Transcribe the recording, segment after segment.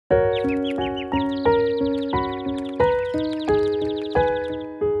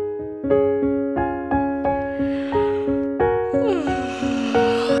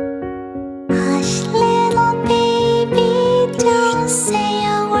Hush, little baby, don't say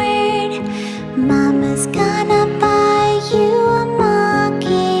a word. Mama's gonna buy you a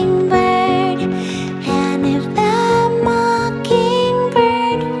mockingbird. And if that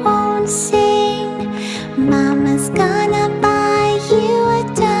mockingbird won't sing, Mama's gonna buy you a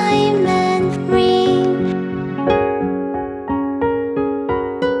diamond ring.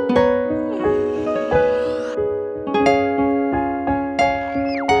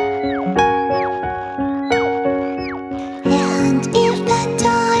 And if that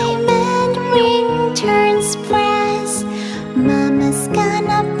diamond ring turns brass, Mama's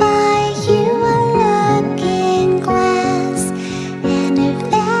gonna buy you a looking glass. And if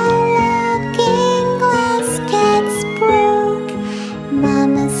that looking glass gets broke,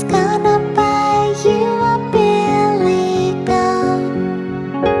 Mama's gonna buy you a billy goat.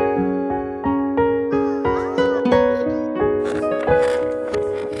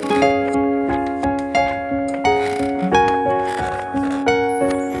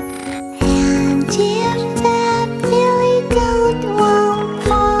 And if that billy goat won't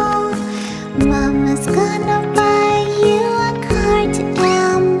fall, Mama's gonna buy you a cart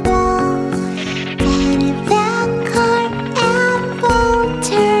and ball. And if that cart and ball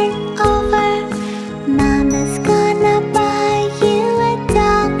turn over, Mama's gonna buy you a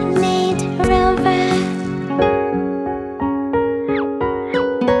dog named Rover.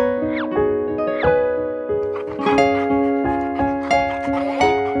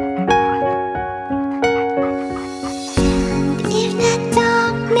 And if that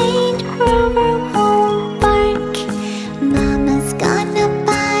dog named Rover won't bark, Mama's gonna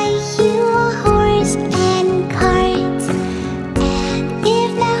buy you a horse and cart. And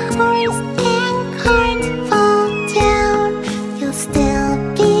if that horse and cart fall down, you'll still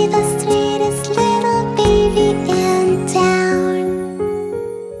be the sweetest little baby in town.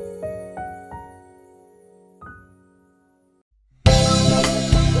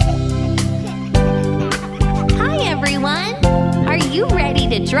 Hi everyone! Are you ready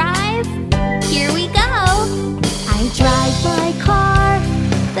to drive? Here we go! I drive my car,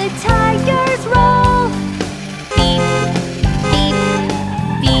 the tires roll. Beep, beep,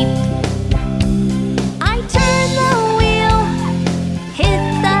 beep. I turn the wheel, hit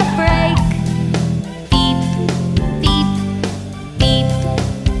the brake. Beep, beep, beep.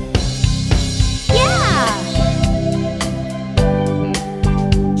 Yeah!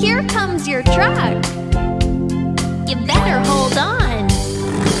 Here comes your truck. You better hold on.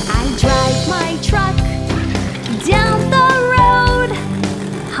 I drive my truck down the road.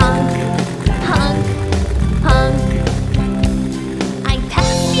 Honk, honk, honk. I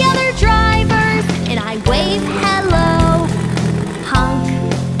pass the other drivers and I wave hello. Honk,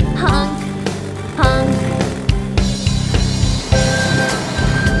 honk, honk.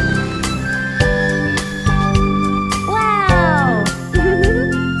 Wow!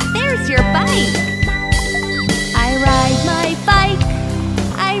 There's your bike.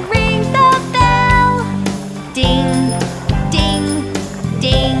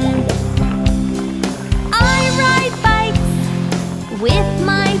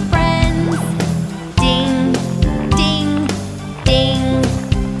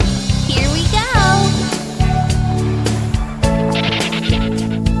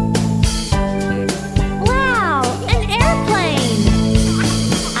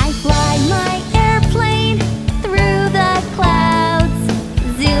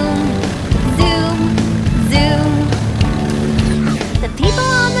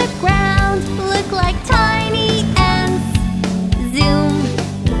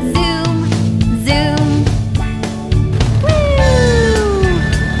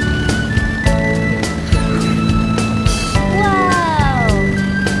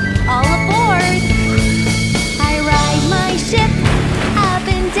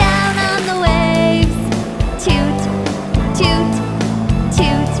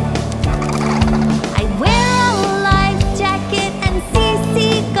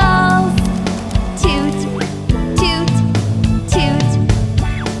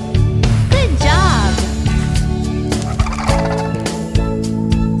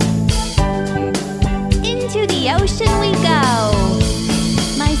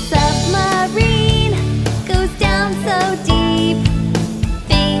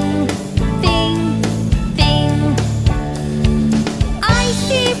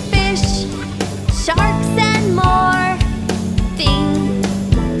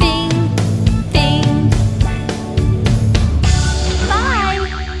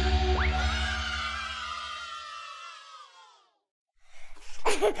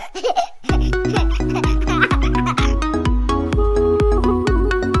 Red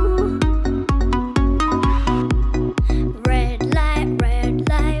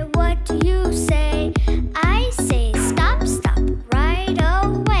light, what do you say? I say stop, stop right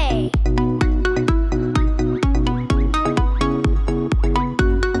away.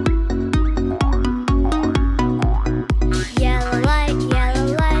 Yellow light,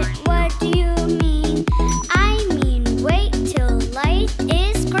 what do you mean? I mean wait till light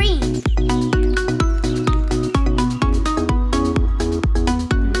is green.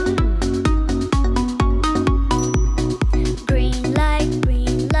 Green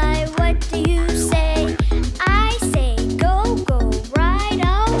light, what do you say? I say go, go right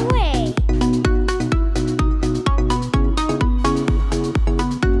away.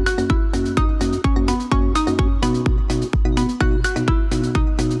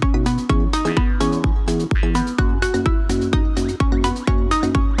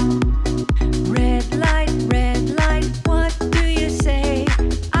 Red light, what do you say?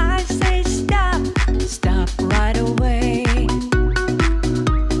 I say stop, stop right away.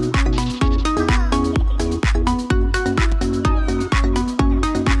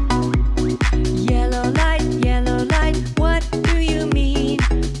 Yellow light, what do you mean?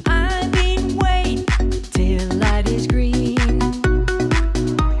 I mean wait till light is green.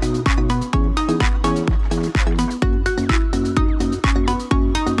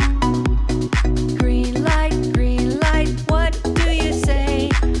 Green light, what do you say?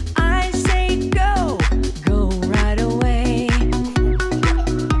 I say go, go right away.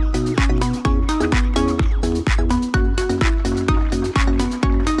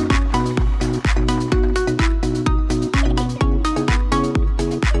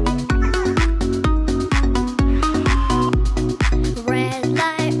 Red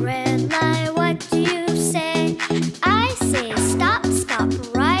light, what do you say? I say stop, stop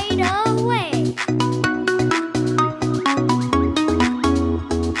right away.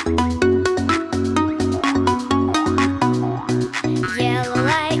 Yellow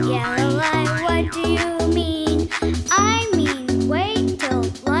light, what do you mean? I mean wait till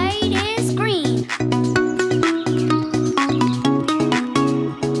light is green.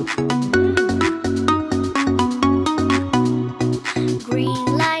 Green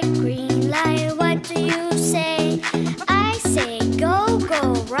light, what do you say? I say go,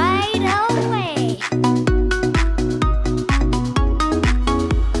 go right away.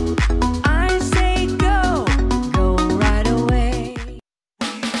 I say go, go right away.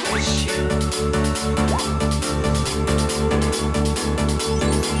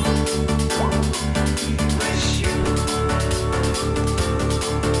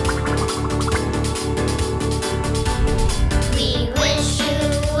 We wish you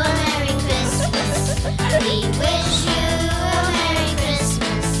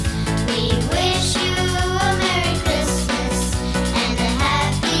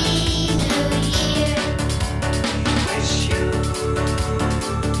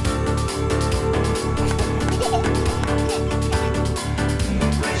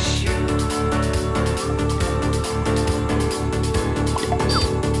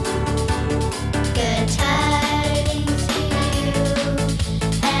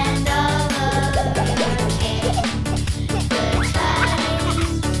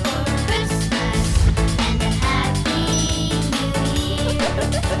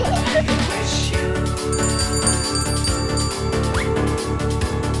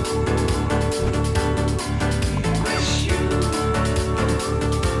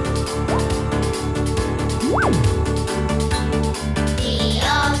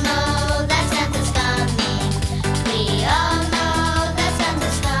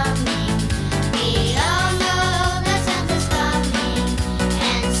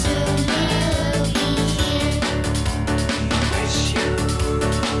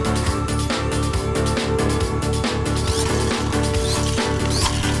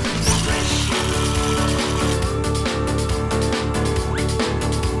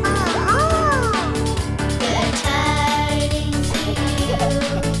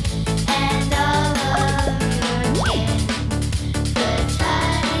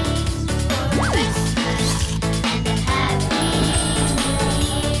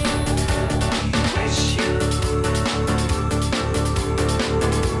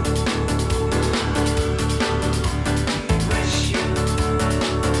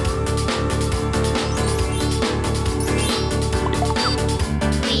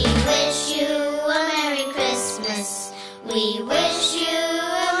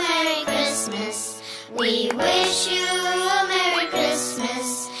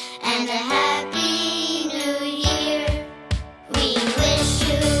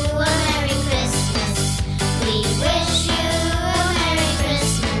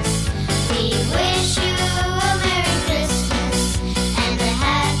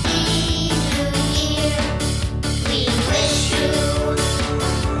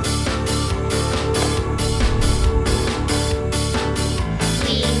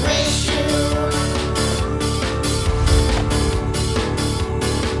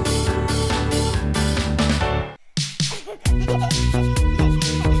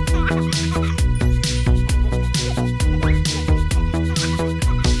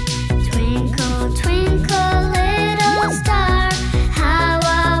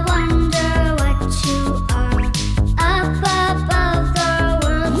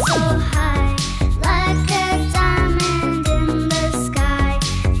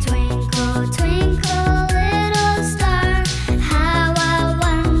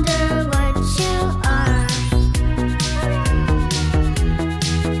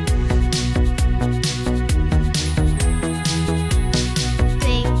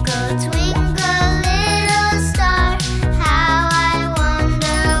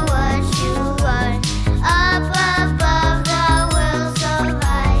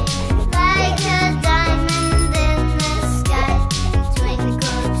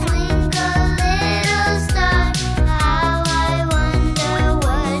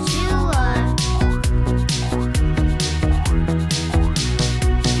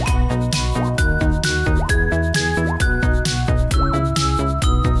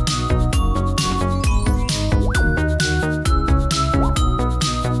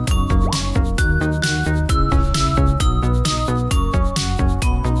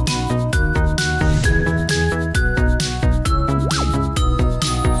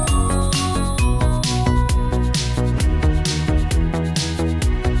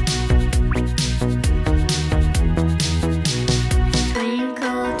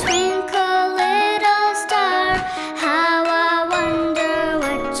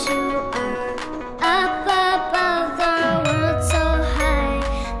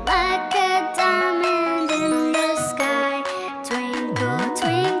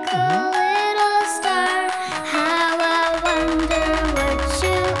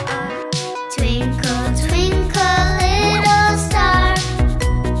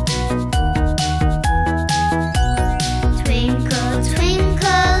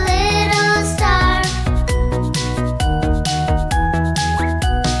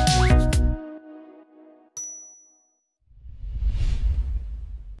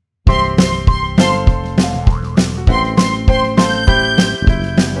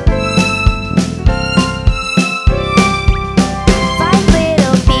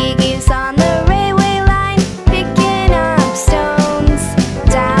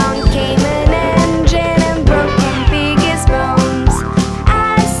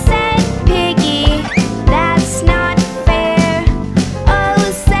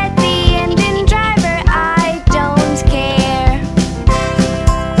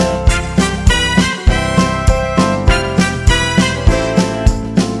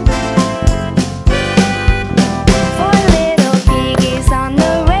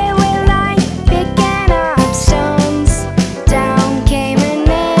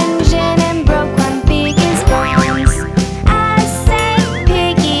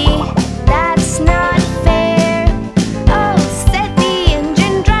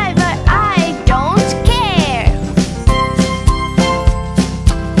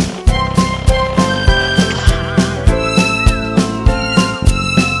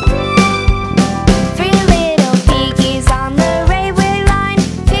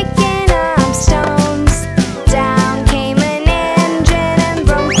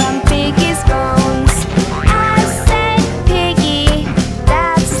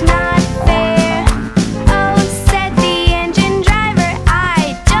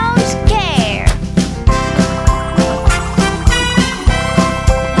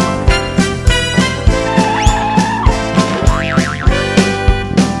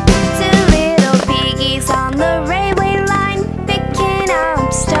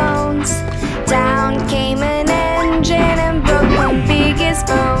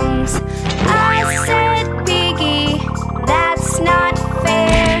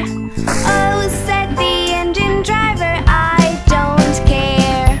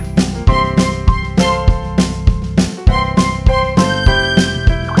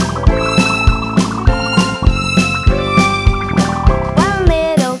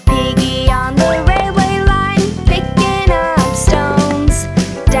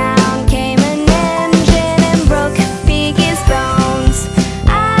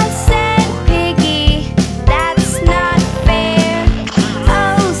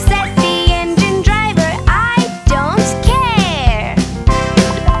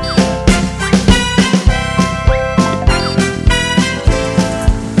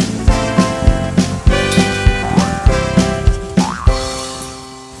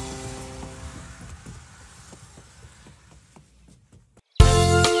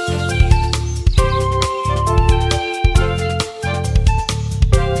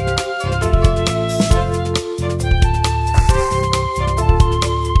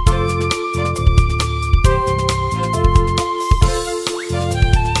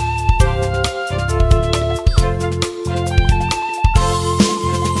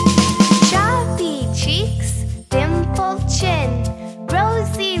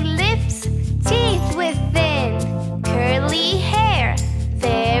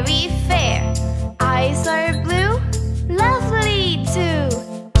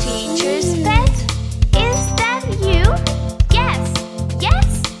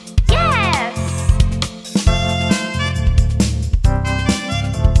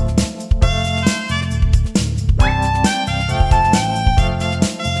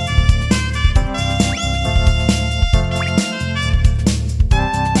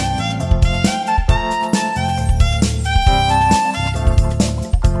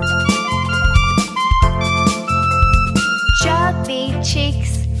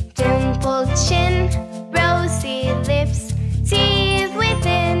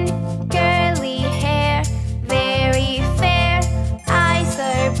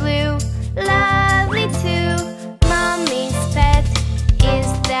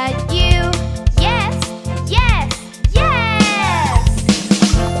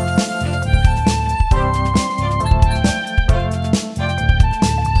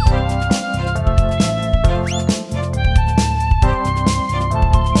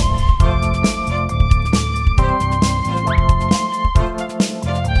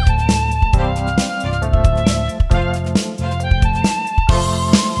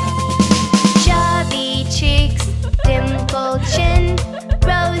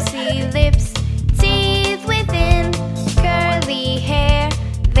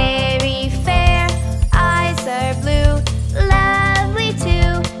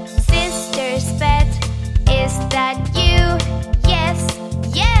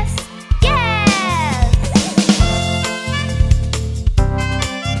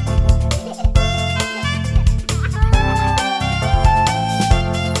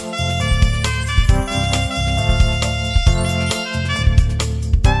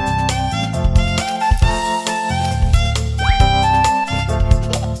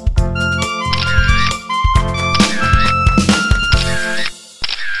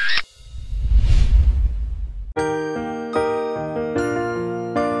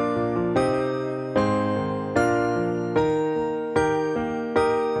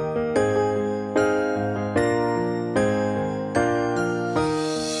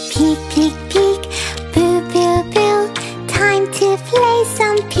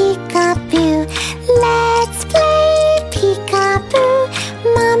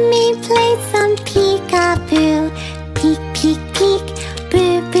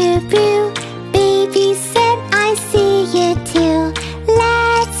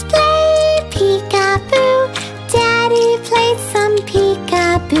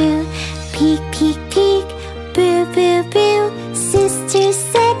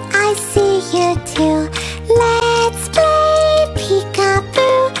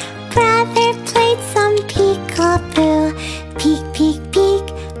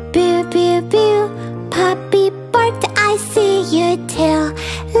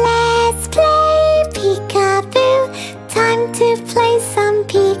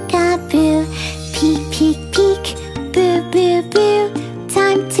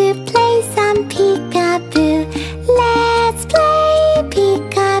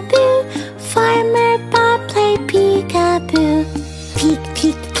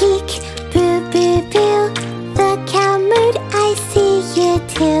peek, peek, boo, boo, boo. Look how mood, I see you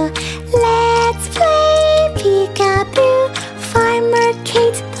too. Let's play peekaboo. Farmer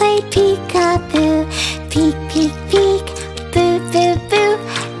Kate played peekaboo. Peek, peek, peek, boo, boo, boo.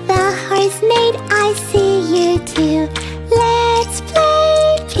 The horse maid, I see you too. Let's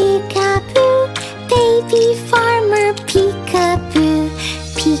play peekaboo. Baby farmer peekaboo.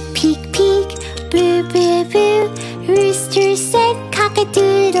 Peek, peek, peek, boo, boo, boo. Rooster said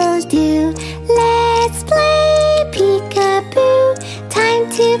cock-a-doodle-doo. Let's play peekaboo. Time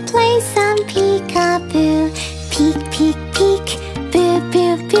to play some peekaboo. Peek, peek, peek, boo,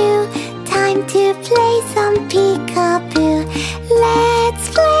 boo, boo. Time to play some peekaboo. Let's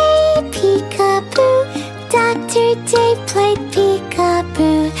play peekaboo. Dr. Dave played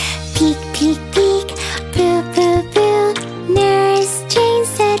peekaboo. Peek, peek, peek, boo, boo, boo. Nurse Jane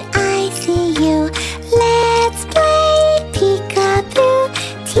said, I see you. Let's play peekaboo.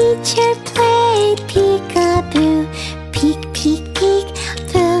 Teacher played peekaboo. Peek, peek, peek,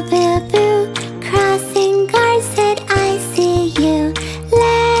 boo, boo, boo. Crossing guard said, I see you.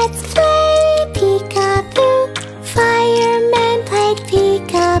 Let's play peekaboo. Fireman played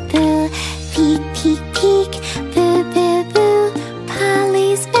peekaboo. Peek, peek, peek, boo, boo, boo.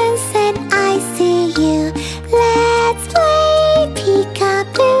 Policeman said, I see you. Let's play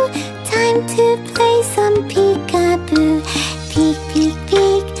peekaboo. Time to play some peekaboo. Peek, peek,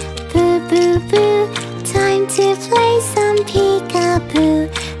 peek, boo, boo, boo. Time to play some peekaboo.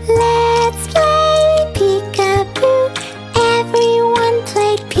 Let's play peekaboo. Everyone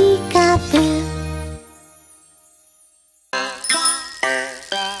played peekaboo.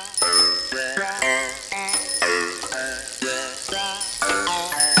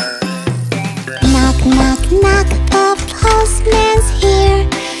 Knock, knock, knock, the postman's here,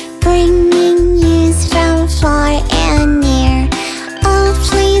 bringing news from far and near. Oh,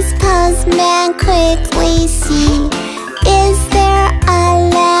 please, postman, quickly see, is there a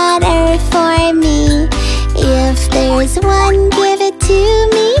letter for me? If there's one, give it to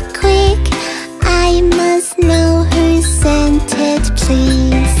me quick. I must know who sent it,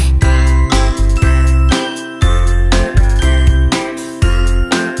 please.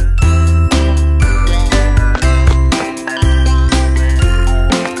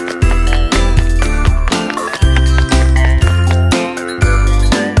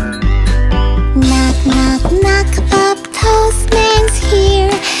 Knock, knock, knock, the postman's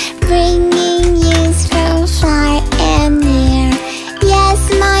here, bringing news from far and near. Yes,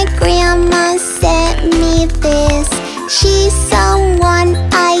 my grandma sent me this. She's someone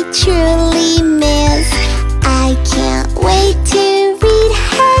I truly miss. I can't wait to read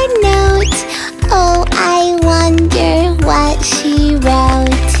her note. Oh, I wonder what she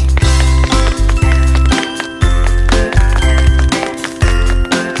wrote.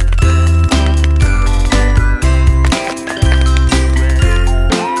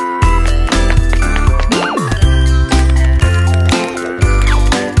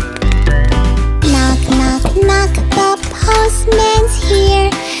 Knock, knock, knock, the postman's here,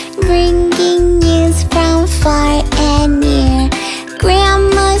 bringing news from far and near.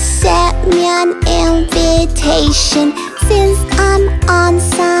 Grandma sent me an invitation. Since I'm on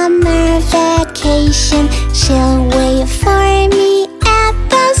summer vacation, she'll wait for me at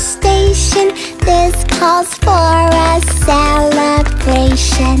the station. This calls for a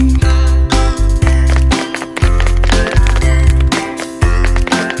celebration.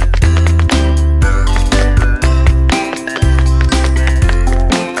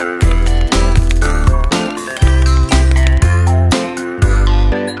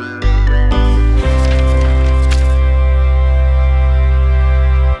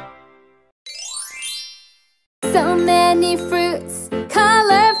 So many fruits,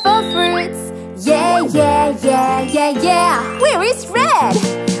 colorful fruits. Yeah, yeah, yeah.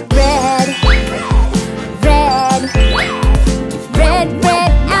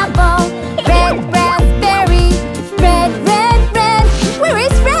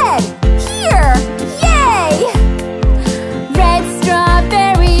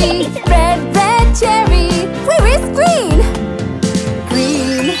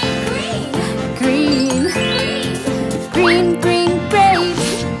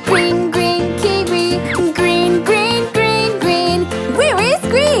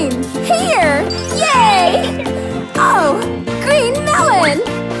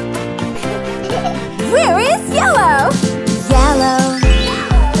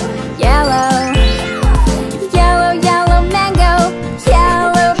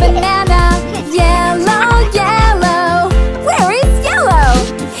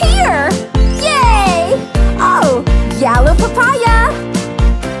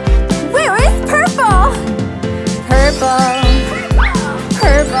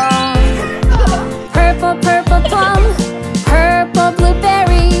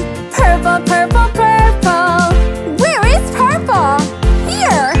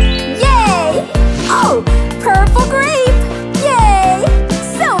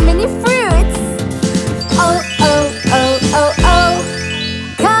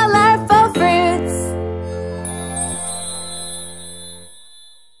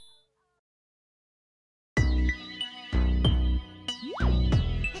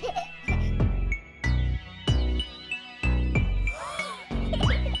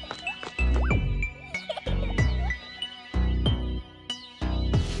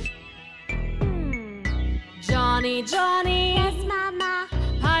 Johnny, Johnny. Yes, Mama.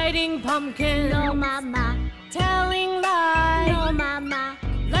 Hiding pumpkin. No, Mama. Telling lies. No, Mama.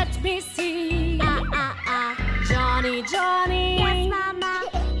 Let me see. Johnny, Yes, Johnny. Mama.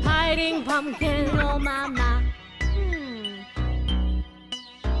 Hiding pumpkin. No, Mama.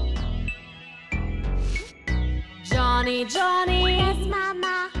 Johnny, Johnny. Yes,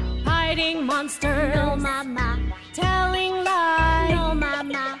 Mama. Hiding monsters. No, Mama. Telling lies. No,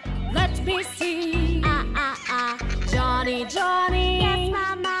 Mama. Let me see. Johnny, Johnny. Yes,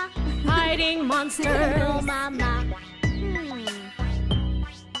 Mama. Hiding monsters. No, Mama.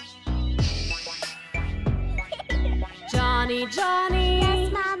 Johnny, Johnny.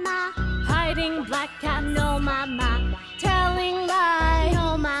 Yes, Mama. Hiding black cat. No, Mama. Telling lies.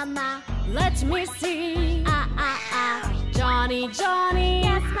 No, Mama. Let me see. Johnny, Johnny.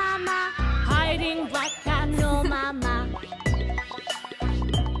 Yes, Mama. Hiding black cat. No, Mama.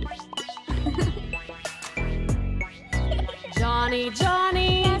 Johnny,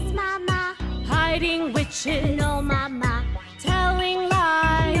 Johnny. Yes, Mama. Hiding witches. No, Mama. Telling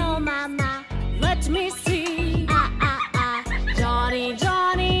lies. No, Mama. Let me see. Johnny,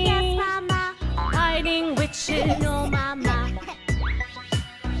 Johnny. Yes, Mama. Hiding witches. No, Mama.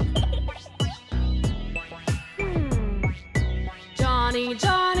 Johnny,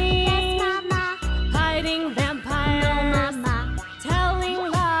 Johnny. Yes, Mama. Hiding vampires. No, Mama.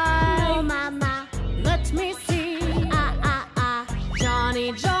 Telling lies. No, Mama. Let me see.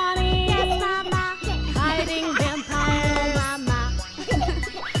 Johnny, Johnny. Yes, Mama. Hiding No, vampires. Mama.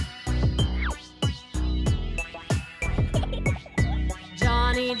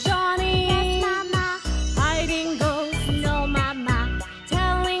 Johnny, Johnny. Yes, Mama. Hiding ghosts. No, Mama.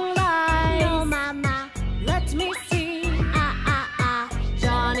 Telling lies. No, Mama. Let me see.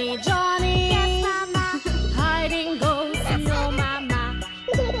 Johnny, Johnny. Yes, Mama. Hiding ghosts. No, Mama.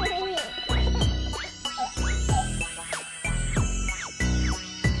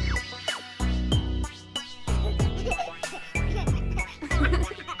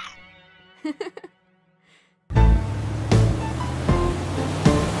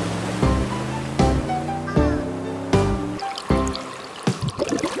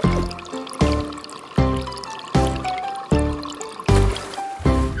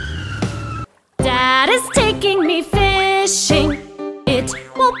 Dad is taking me fishing. It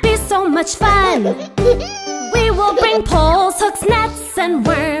will be so much fun. We will bring poles, hooks, nets, and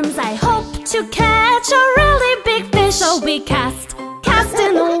worms. I hope to catch a really big fish. So we cast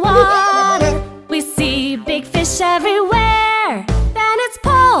in the water. We see big fish everywhere. Then it's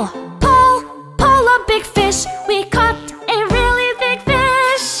pull a big fish. We caught a really big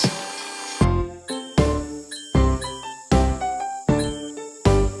fish.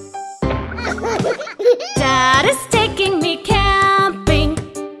 Dad is taking me camping.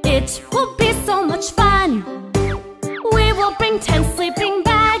 It will be so much fun. We will bring tents, sleeping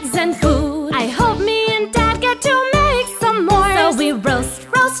bags, and food. I hope me and Dad get to make some more. So we roast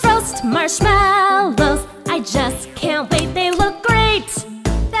marshmallows. I just can't wait, they look great.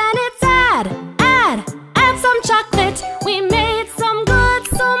 Then it's add some chocolate. We made some good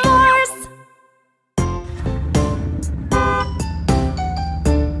s'mores.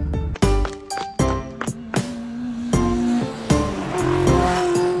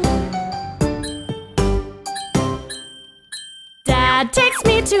 Dad takes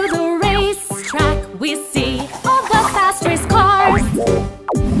me to the racetrack. We see all the fast race cars.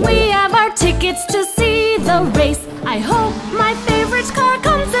 We have our tickets to see the race. I hope my favorite car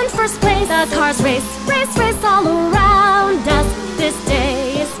comes in first place. The cars race all around.